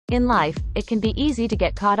In life, it can be easy to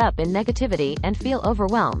get caught up in negativity and feel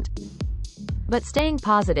overwhelmed. But staying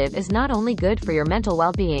positive is not only good for your mental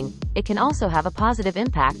well-being, it can also have a positive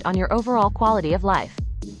impact on your overall quality of life.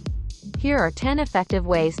 Here are 10 effective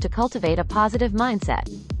ways to cultivate a positive mindset.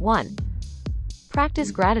 1.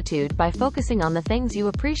 Practice gratitude by focusing on the things you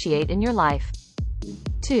appreciate in your life.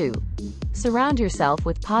 2. Surround yourself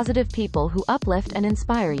with positive people who uplift and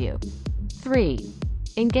inspire you. 3.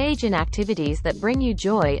 Engage in activities that bring you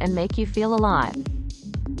joy and make you feel alive.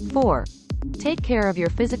 4. Take care of your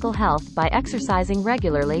physical health by exercising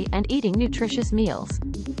regularly and eating nutritious meals.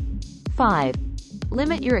 5.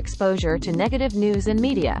 Limit your exposure to negative news and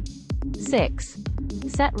media. 6.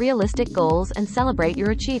 Set realistic goals and celebrate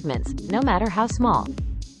your achievements, no matter how small.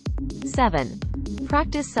 7.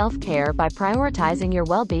 Practice self-care by prioritizing your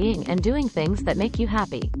well-being and doing things that make you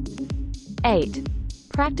happy. 8.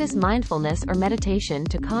 Practice mindfulness or meditation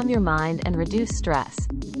to calm your mind and reduce stress.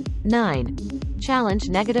 9. Challenge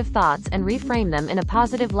negative thoughts and reframe them in a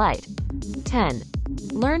positive light. 10.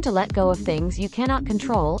 Learn to let go of things you cannot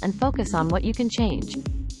control and focus on what you can change.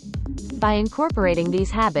 By incorporating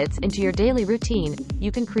these habits into your daily routine,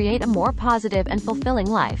 you can create a more positive and fulfilling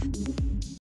life.